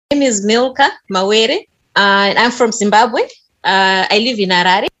name is Milca Mawere, and I'm from Zimbabwe. I live in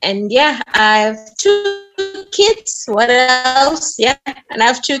Harare, and yeah, I have 2 kids. What else? Yeah, and I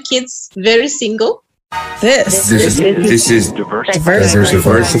have 2 kids, very single. This is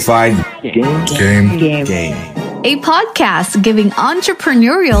Diversified Game. A podcast giving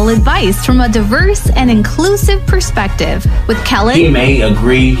entrepreneurial advice from a diverse and inclusive perspective with Kellen. He may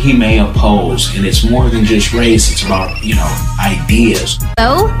agree, he may oppose, and it's more than just race, it's about, ideas.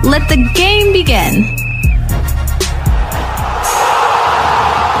 So, let the game begin.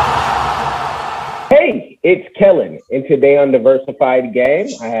 Hey, it's Kellen, and today on Diversified Game,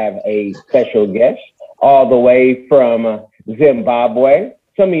 I have a special guest all the way from Zimbabwe.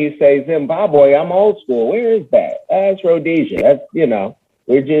 Some of you say Zimbabwe, I'm old school. Where is that? That's Rhodesia. That's,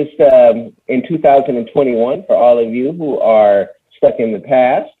 we're just in 2021 for all of you who are stuck in the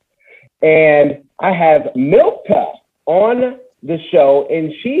past. And I have Milca on the show,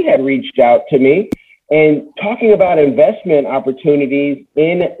 and she had reached out to me and talking about investment opportunities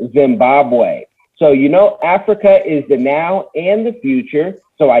in Zimbabwe. So, Africa is the now and the future.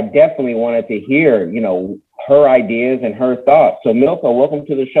 So I definitely wanted to hear, her ideas and her thoughts. So Milca, welcome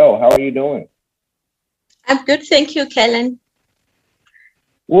to the show. How are you doing? I'm good. Thank you, Kellen.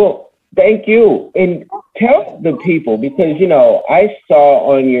 Well, thank you. And tell the people, because, I saw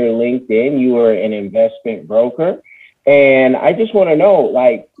on your LinkedIn, you were an investment broker. And I just want to know,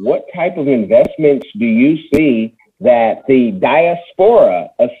 what type of investments do you see that the diaspora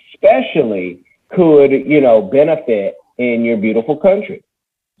especially could, benefit in your beautiful country?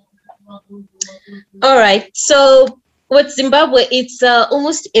 All right. So with Zimbabwe, it's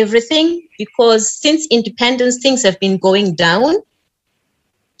almost everything, because since independence, things have been going down.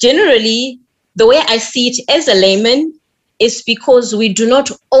 Generally, the way I see it as a layman is because we do not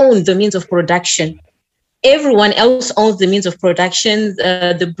own the means of production. Everyone else owns the means of production,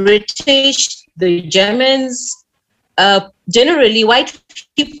 the British, the Germans, generally white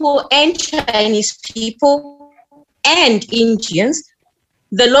people and Chinese people and Indians.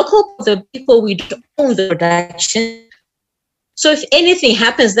 The people, we don't own the production. So if anything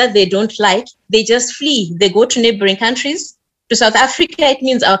happens that they don't like, they just flee. They go to neighboring countries. To South Africa, it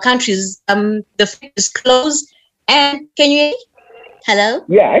means our countries, the field is closed. And can you hear me? Hello?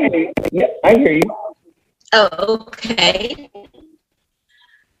 Yeah, I hear you. Yeah, I hear you. Oh, okay.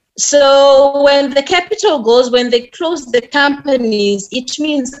 So when the capital goes, when they close the companies, it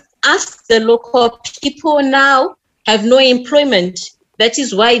means us, the local people, now have no employment. That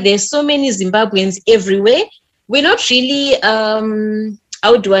is why there's so many Zimbabweans everywhere. We're not really,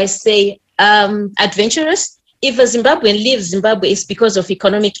 adventurous. If a Zimbabwean leaves Zimbabwe, it's because of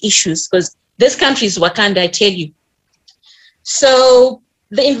economic issues, because this country is Wakanda, I tell you. So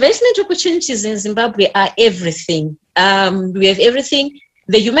the investment opportunities in Zimbabwe are everything. We have everything.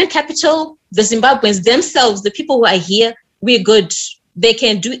 The human capital, the Zimbabweans themselves, the people who are here, we're good. They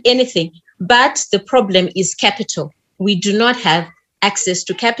can do anything. But the problem is capital. We do not have access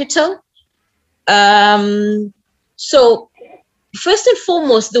to capital. So first and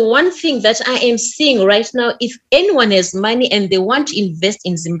foremost, the one thing that I am seeing right now, if anyone has money and they want to invest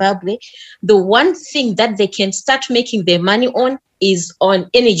in Zimbabwe, the one thing that they can start making their money on is on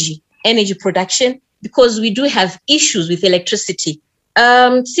energy production, because we do have issues with electricity.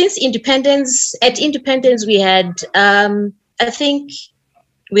 Since independence, we had, I think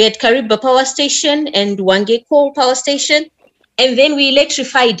we had Kariba Power Station and Wange Coal Power Station. And then we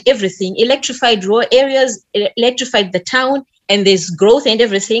electrified everything, electrified rural areas, electrified the town, and there's growth and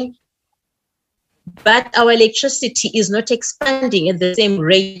everything. But our electricity is not expanding at the same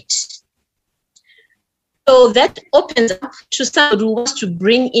rate. So that opens up to somebody who wants to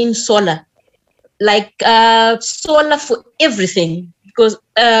bring in solar, solar for everything, because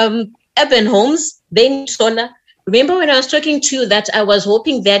urban homes, they need solar. Remember when I was talking to you that I was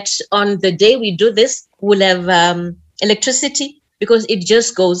hoping that on the day we do this, we'll have electricity, because it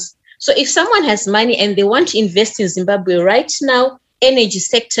just goes. So if someone has money and they want to invest in Zimbabwe right now, energy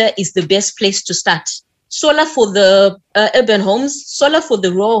sector is the best place to start. Solar for the urban homes, solar for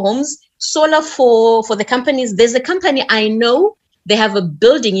the rural homes, solar for the companies. There's a company I know, they have a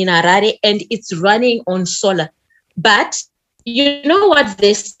building in Harare and it's running on solar. But you know what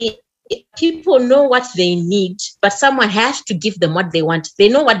they say? People know what they need, but someone has to give them what they want. They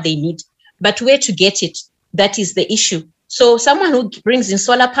know what they need, but where to get it? That is the issue. So someone who brings in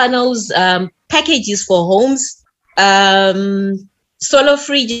solar panels, packages for homes, solar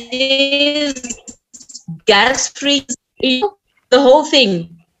fridges, gas fridges, the whole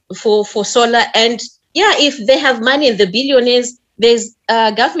thing for solar. And yeah, if they have money and the billionaires, there's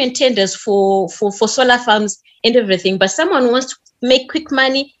government tenders for solar farms and everything. But someone who wants to make quick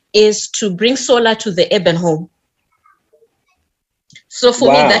money, is to bring solar to the urban home. So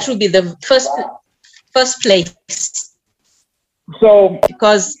for me, that would be the first place. So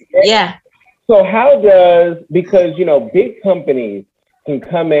because So how does, because big companies can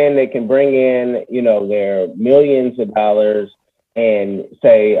come in, they can bring in their millions of dollars and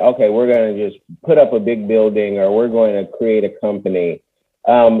say, okay, we're going to just put up a big building, or we're going to create a company.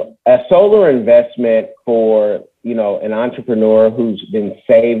 A solar investment for an entrepreneur who's been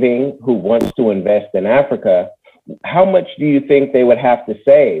saving, who wants to invest in Africa, how much do you think they would have to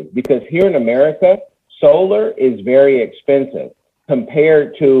save? Because here in America, solar is very expensive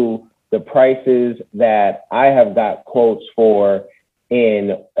compared to the prices that I have got quotes for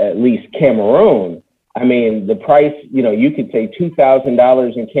in at least Cameroon. I mean, the price, you could say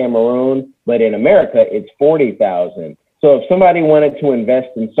 $2,000 in Cameroon, but in America, it's $40,000. So if somebody wanted to invest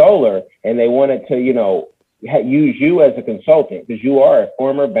in solar and they wanted to, use you as a consultant, because you are a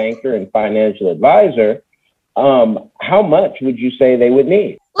former banker and financial advisor, how much would you say they would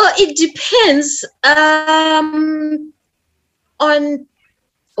need? Well, it depends on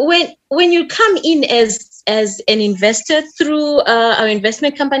when you come in as an investor through our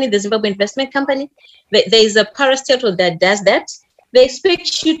investment company, the Zimbabwe Investment Company. There is a parastatal that does that. They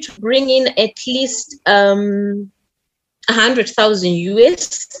expect you to bring in at least 100,000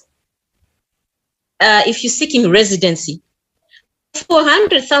 US if you're seeking residency. For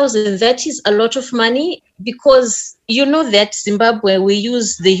 100,000, that is a lot of money, because you know that Zimbabwe, we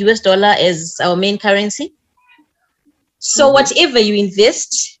use the US dollar as our main currency. So whatever you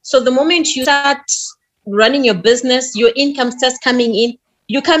invest, so the moment you start running your business, your income starts coming in,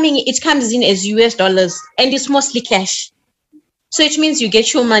 it comes in as US dollars, and it's mostly cash. So it means you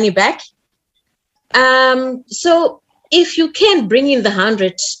get your money back. So if you can bring in the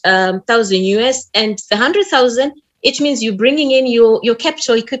 100,000 US and the 100,000, it means you're bringing in your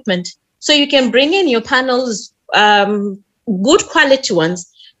capital equipment. So you can bring in your panels, good quality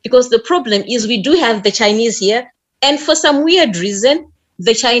ones, because the problem is we do have the Chinese here. And for some weird reason,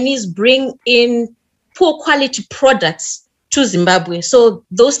 the Chinese bring in poor quality products to Zimbabwe. So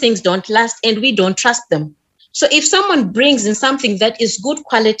those things don't last, and we don't trust them. So if someone brings in something that is good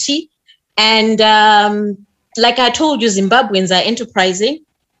quality, and like I told you, Zimbabweans are enterprising,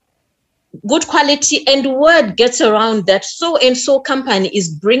 good quality, and word gets around that so-and-so company is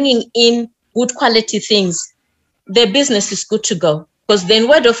bringing in good quality things, their business is good to go. Because then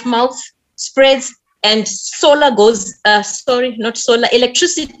word of mouth spreads, and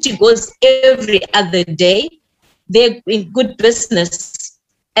electricity goes every other day. They're in good business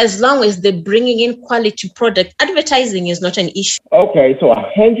as long as they're bringing in quality product. Advertising is not an issue. Okay, so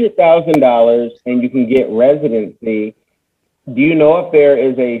 $100,000 and you can get residency. Do you know if there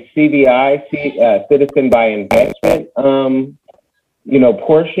is a CBI, citizen by investment, portion?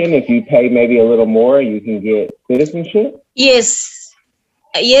 If you pay maybe a little more, you can get citizenship? Yes.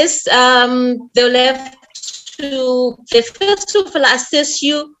 They'll have to, they first of all assess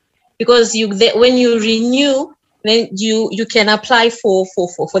you, because when you renew, then you can apply for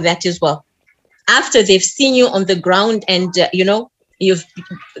that as well. After they've seen you on the ground, and the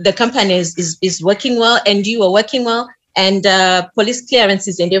company is working well, and you are working well, and police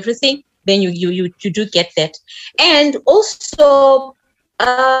clearances and everything, then you do get that. And also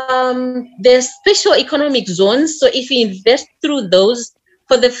there's special economic zones. So if you invest through those,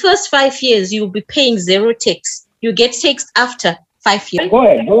 for the first 5 years, you'll be paying zero tax. You get taxed after 5 years. Go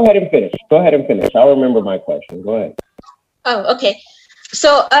ahead and finish. I'll remember my question. Go ahead. Oh, okay.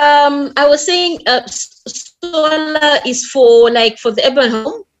 So I was saying solar is for the urban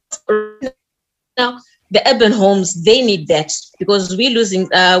home. Now, the urban homes, they need that, because we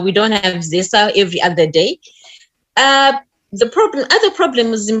don't have ZESA every other day. The other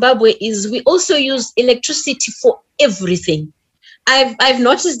problem with Zimbabwe is we also use electricity for everything. I've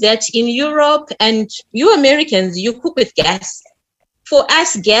noticed that in Europe, and you Americans, you cook with gas. For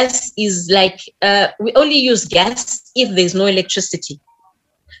us, gas is we only use gas if there's no electricity.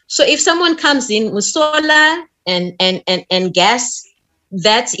 So if someone comes in with solar and gas,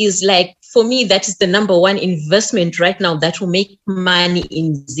 that is for me, that is the number one investment right now that will make money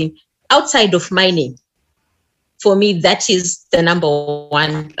in Zim, outside of mining. For me, that is the number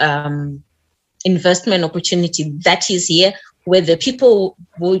one investment opportunity that is here, where the people,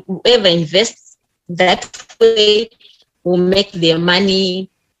 whoever invests that way, will make their money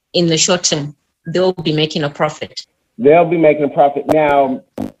in the short term. They'll be making a profit. Now,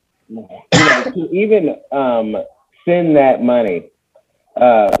 to even send that money,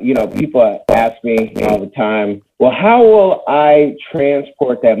 people ask me all the time, well, how will I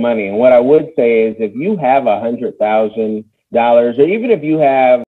transport that money? And what I would say is, if you have 100,000 or even if you have